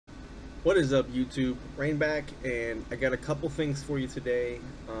What is up, YouTube? Rainback, and I got a couple things for you today.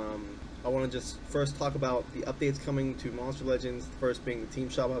 I want to just first talk about the updates coming to Monster Legends. The first being the Team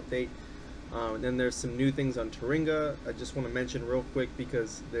Shop update. And then there's some new things on Taringa. I just want to mention real quick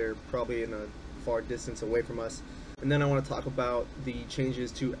because they're probably in a far distance away from us. And then I want to talk about the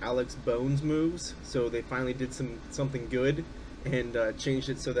changes to Alex Bones moves. So they finally did something good and changed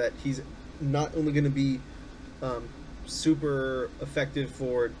it so that he's not only going to be super effective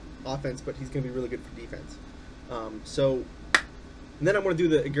for offense, but he's going to be really good for defense. And then I want to do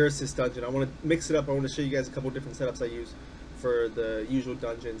the Agursis dungeon. I want to mix it up. I want to show you guys a couple different setups I use for the usual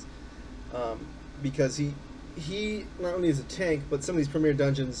dungeons, because he not only is a tank, but some of these premier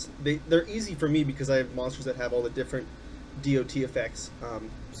dungeons, they're easy for me because I have monsters that have all the different DOT effects.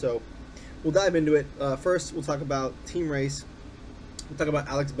 So we'll dive into it. First, we'll talk about Team Race. We'll talk about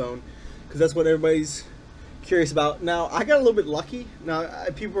Alex Bone, because that's what everybody's curious about. Now, I got a little bit lucky. Now,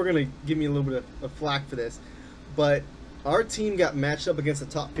 people are going to give me a little bit of flack for this, but our team got matched up against a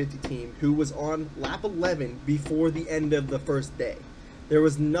top 50 team who was on lap 11 before the end of the first day. There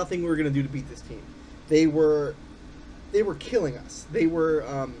was nothing we were going to do to beat this team. They were killing us. They were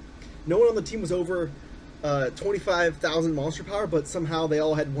no one on the team was over 25,000 monster power, but somehow they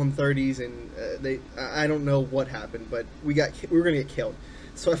all had 130s, and I don't know what happened, but we were going to get killed.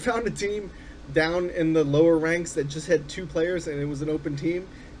 So I found a team down in the lower ranks that just had 2 players, and it was an open team,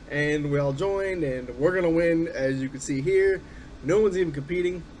 and we all joined, and we're gonna win. As you can see here, no one's even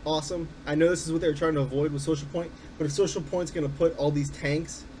competing. Awesome. I know this is what they were trying to avoid with Social Point, but if Social Point's gonna put all these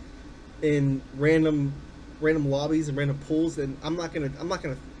tanks in random lobbies and random pools, then I'm not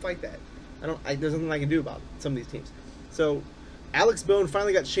gonna fight that. There's nothing I can do about some of these teams. So Alex Bone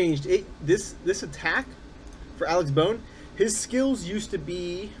finally got changed. This attack for Alex Bone, his skills used to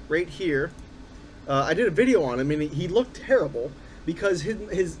be right here. I did a video on him, and he looked terrible because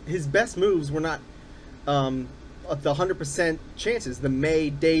his best moves were not the 100% chances. The May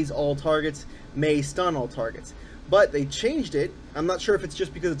daze all targets, May stun all targets. But they changed it. I'm not sure if it's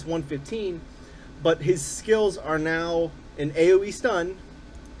just because it's 115, but his skills are now an AoE stun.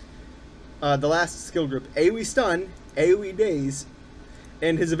 The last skill group, AoE stun, AoE daze,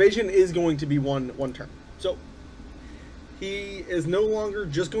 and his evasion is going to be one turn. So he is no longer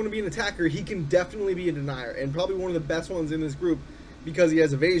just going to be an attacker. He can definitely be a denier, and probably one of the best ones in this group because he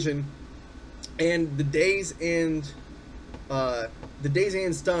has evasion. And the daze and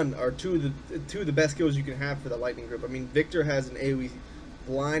stun are two of the best skills you can have for the lightning group. I mean, Victor has an AoE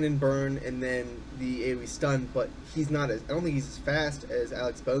blind and burn, and then the AoE stun, but he's not as, I don't think he's as fast as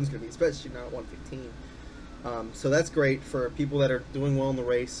Alex Bone's going to be, especially not at 115. So that's great for people that are doing well in the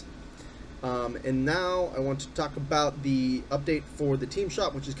race. And now I want to talk about the update for the Team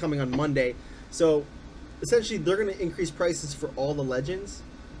Shop, which is coming on Monday. So essentially they're going to increase prices for all the legends,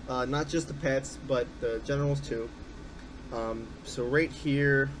 not just the pets, but the generals too. So right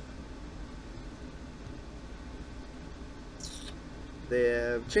here, they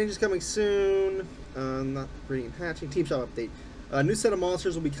have changes coming soon. Not breeding and hatching. Team Shop update. A new set of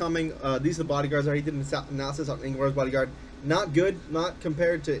monsters will be coming. These are the bodyguards. I already did an analysis on Ingvar's bodyguard. Not good, not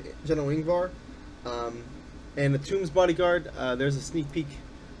compared to General Ingvar. And the Tomb's bodyguard, there's a sneak peek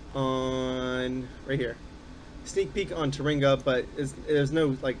on right here. Sneak peek on Taringa, but there's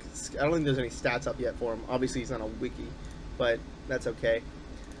no, like, I don't think there's any stats up yet for him. Obviously he's not a wiki, but that's okay.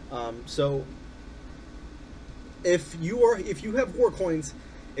 So if you have war coins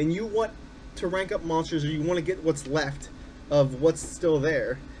and you want to rank up monsters, or you want to get what's left of what's still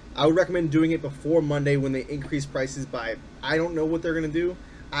there, I would recommend doing it before Monday when they increase prices by, I don't know what they're going to do.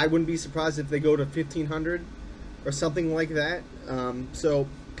 I wouldn't be surprised if they go to 1,500 or something like that. So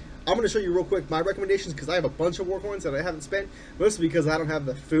I'm going to show you real quick my recommendations, because I have a bunch of war coins that I haven't spent, mostly because I don't have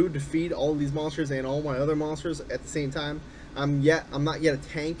the food to feed all of these monsters and all my other monsters at the same time. I'm not yet a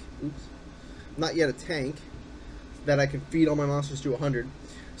tank. Oops. I'm not yet a tank that I can feed all my monsters to 100.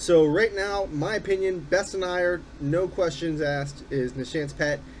 So right now, my opinion, best denier, no questions asked, is Nishant's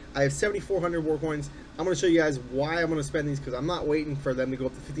Pet. I have 7,400 war coins. I'm going to show you guys why I'm going to spend these, because I'm not waiting for them to go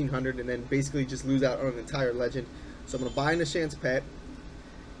up to 1,500 and then basically just lose out on an entire legend. So I'm going to buy Nishant's Pet,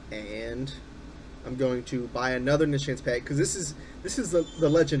 and I'm going to buy another Nishant's Pet, because this is the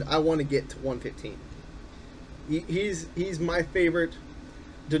legend I want to get to 115. He's my favorite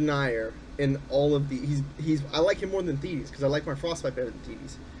denier in all of the. I like him more than Thetis, because I like my Frostbite better than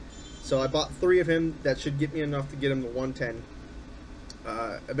Thetis. So I bought 3 of him. That should get me enough to get him to 110.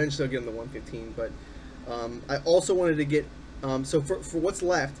 Eventually I'll get him to 115, but I also wanted to get, so for what's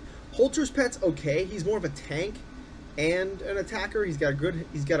left, Holter's Pet's okay. He's more of a tank and an attacker. He's got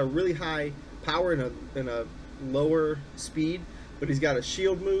a really high power and a lower speed. but he's got a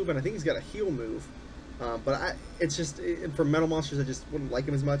shield move, and I think he's got a heal move. It's just for metal monsters, I just wouldn't like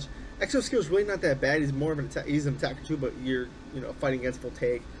him as much. Exo skill is really not that bad. He's more of an he's an attacker too, but you're fighting against full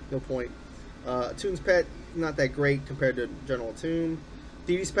take, no point. Attune's Pet, not that great compared to General Attune.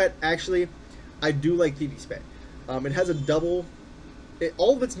 Thetis Pet, actually, I do like Thetis Pet. It has a double.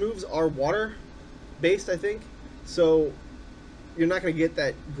 All of its moves are water based, I think, so you're not going to get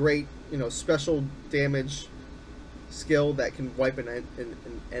that great special damage skill that can wipe an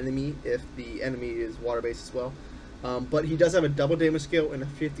enemy if the enemy is water based as well. But he does have a double damage skill and a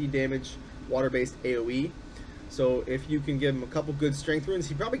 50 damage water based AoE. So if you can give him a couple good strength runes,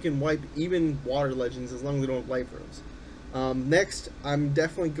 he probably can wipe even water legends as long as they don't have life runes. Next, I'm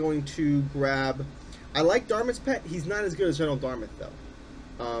definitely going to grab. I like Darmith's Pet. He's not as good as General Darmith though.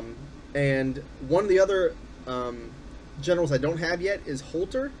 And one of the other generals I don't have yet is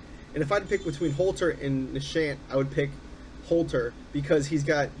Holter. And if I had to pick between Holter and Nishant, I would pick Holter because he's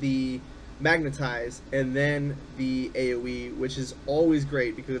got the Magnetize and then the AoE, which is always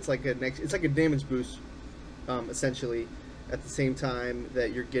great because it's like a damage boost, essentially, at the same time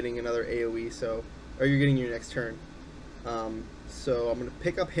that you're getting another AoE. Or you're getting your next turn. So I'm gonna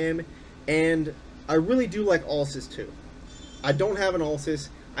pick up him, and I really do like Ulysses too. I don't have an Ulysses.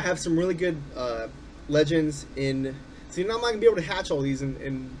 I have some really good legends in. So I'm not gonna be able to hatch all these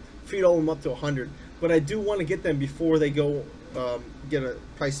and feed all of them up to 100, but I do want to get them before they go get a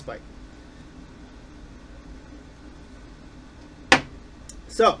price spike.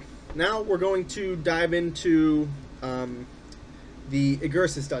 So now we're going to dive into the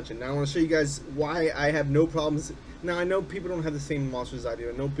Igursis dungeon. Now I want to show you guys why I have no problems. Now I know people don't have the same monsters as I do.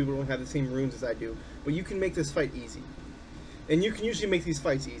 I know people don't have the same runes as I do, but you can make this fight easy, and you can usually make these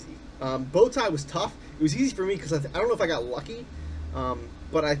fights easy. Bowtie was tough. It was easy for me because I don't know if I got lucky.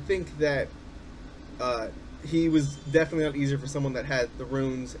 But I think that he was definitely not easier for someone that had the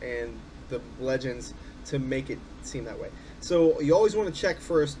runes and the legends to make it seem that way. So you always want to check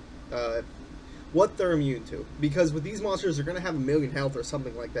first what they're immune to, because with these monsters they're going to have 1,000,000 health or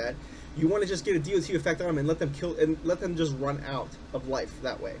something like that. You want to just get a DOT effect on them and let them kill and let them just run out of life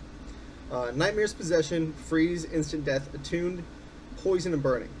that way. Nightmare's Possession, Freeze, Instant Death, Attuned, Poison, and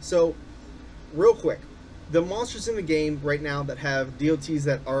Burning. So real quick, the monsters in the game right now that have DOTs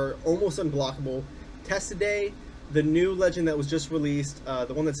that are almost unblockable: Testaday, the new legend that was just released,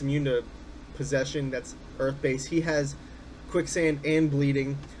 the one that's immune to possession, that's earth-based. He has quicksand and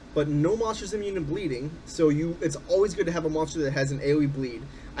bleeding, but no monster's immune to bleeding, so it's always good to have a monster that has an AoE bleed.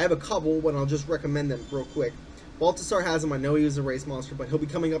 I have a couple, but I'll just recommend them real quick. Baltasar has him. I know he was a race monster, but he'll be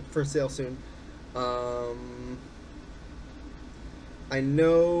coming up for sale soon. I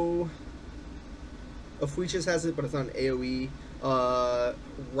know Afuichas has it, but it's not an AoE.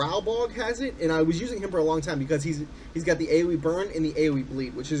 Ralbog has it, and I was using him for a long time because he's got the AoE burn and the AoE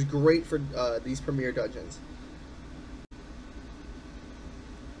bleed, which is great for these premier dungeons.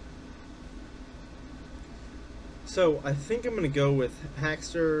 So I think I'm gonna go with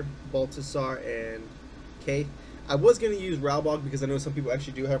Haxter, Baltasar, and Kaith. I was gonna use Ralbog because I know some people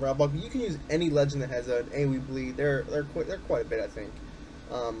actually do have Ralbog, but you can use any legend that has an AoE bleed. They're quite a bit, I think.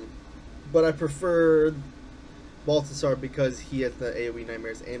 But I prefer Baltasar because he has the AoE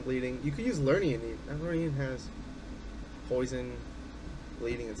Nightmares and bleeding. You could use Lernian. Lernian has poison,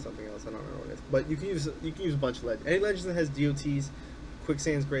 bleeding, and something else. I don't know what it is. But you can use a bunch of legends. Any legend that has DOTs,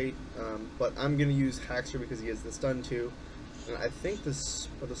 Quicksand's great. But I'm gonna use Haxter because he has the stun too. And I think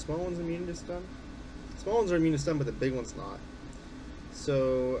are the small ones immune to stun? Small ones are immune to stun, but the big one's not.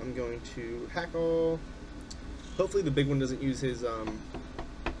 So I'm going to Hackle. Hopefully the big one doesn't use his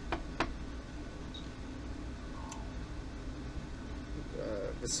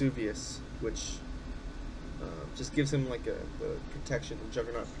Vesuvius, which just gives him like the protection, the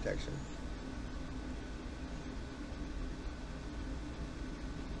Juggernaut protection.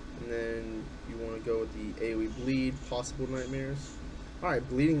 And then you want to go with the AoE bleed, possible Nightmares. Alright,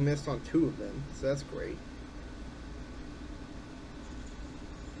 bleeding missed on 2 of them, so that's great.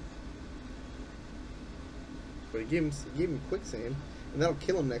 But he gave him Quicksand, and that'll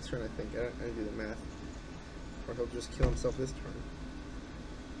kill him next turn, I think. I didn't do the math. Or he'll just kill himself this turn.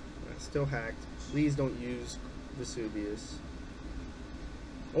 Still hacked. Please don't use Vesuvius.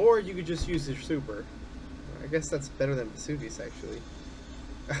 Or you could just use your super. I guess that's better than Vesuvius, actually.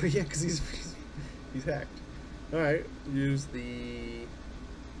 Oh yeah, because he's hacked. Alright, use the...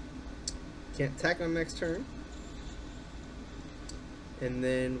 Can't attack on next turn. And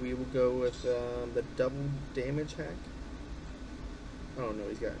then we will go with the double damage hack. Oh no,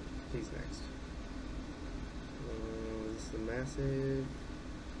 he's next. This is the massive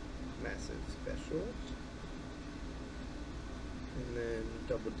special. And then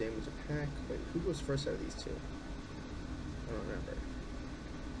double damage attack. Wait, who goes first out of these two? I don't remember.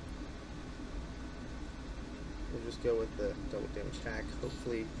 We'll just go with the double damage attack.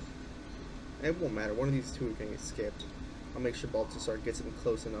 Hopefully, it won't matter. One of these two are going to get skipped. I'll make sure Balthasar gets him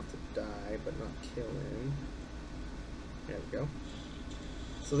close enough to die, but not kill him. There we go.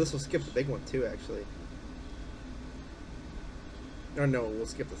 So this will skip the big one too, actually. Or no, we'll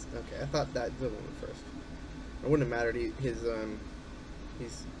skip this. Okay, I thought that the one first. It wouldn't have mattered. He's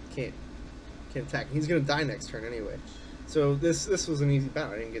can't attack. He's gonna die next turn anyway. So this was an easy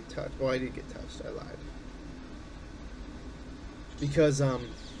battle. I didn't get touched. Well, I did get touched. I lied. Because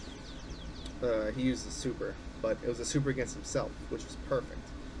he used the super, but it was a super against himself, which was perfect.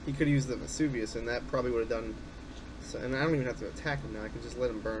 He could have used the Vesuvius, and that probably would have done. So, and I don't even have to attack him now. I can just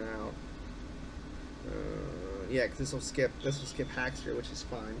let him burn out. Yeah, because this will skip Hackster, which is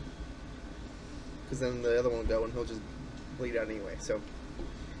fine. Because then the other one will go, and he'll just bleed out anyway. So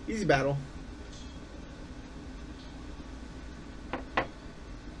easy battle.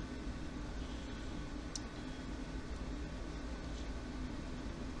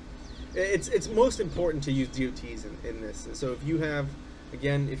 It's most important to use DOTs in this. So if you have,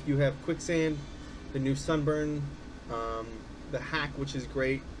 again, if you have Quicksand, the new Sunburn, the Hack, which is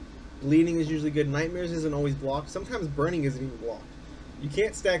great. Bleeding is usually good. Nightmares isn't always blocked. Sometimes Burning isn't even blocked. You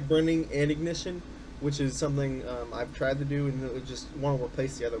can't stack Burning and Ignition, which is something I've tried to do, and it just want to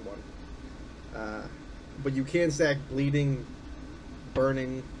replace the other one. But you can stack Bleeding,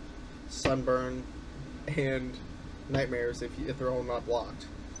 Burning, Sunburn, and Nightmares if they're all not blocked.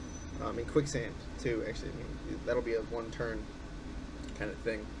 And Quicksand too. Actually, I mean, that'll be a one-turn kind of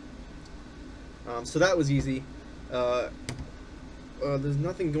thing. So that was easy. There's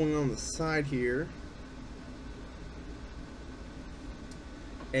nothing going on the side here.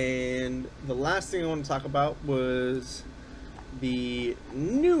 And the last thing I want to talk about was the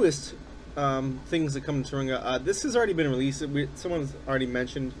newest things that come to Turinga. This has already been released. Someone's already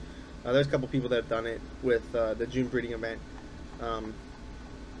mentioned. There's a couple people that have done it with the June breeding event.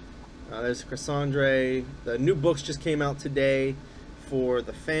 There's Cassandre. The new books just came out today for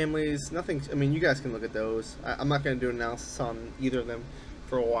the families. Nothing. I mean, you guys can look at those. I'm not going to do an analysis on either of them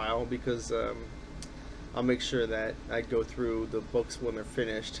for a while because I'll make sure that I go through the books when they're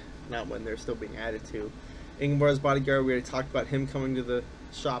finished, not when they're still being added to. Ingvar's Bodyguard. We already talked about him coming to the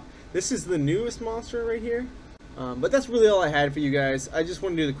shop. This is the newest monster right here. But that's really all I had for you guys. I just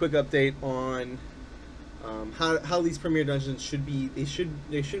want to do the quick update on how these Premier Dungeons should be. They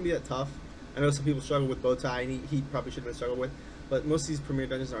shouldn't be that tough. I know some people struggle with Bowtie, and he probably should have been struggled with. But most of these Premier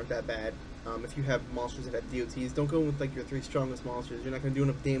Dungeons aren't that bad. If you have monsters that have DOTs, don't go with like your 3 strongest monsters. You're not going to do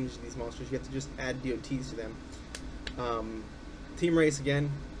enough damage to these monsters. You have to just add DOTs to them. Team Race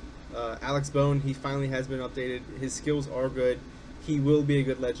again. Alex Bone, he finally has been updated. His skills are good. He will be a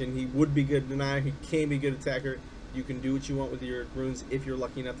good legend. He would be good denier. He can be a good attacker. You can do what you want with your runes if you're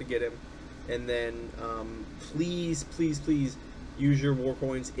lucky enough to get him. And then please, please, please use your war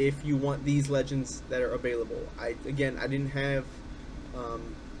coins if you want these legends that are available. I didn't have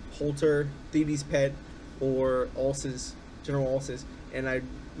Holter, Thieves' Pet, or Ulce's, General Ulce's, and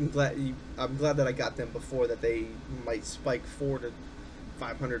I'm glad that I got them before that they might spike 400 to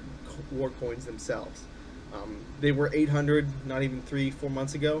 500 war coins themselves. They were 800 not even 3-4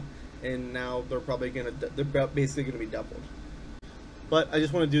 months ago, and now they're basically gonna be doubled. But I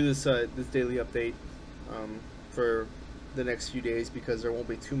just want to do this this daily update for the next few days because there won't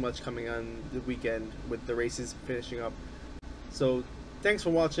be too much coming on the weekend with the races finishing up. So thanks for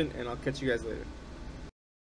watching, and I'll catch you guys later.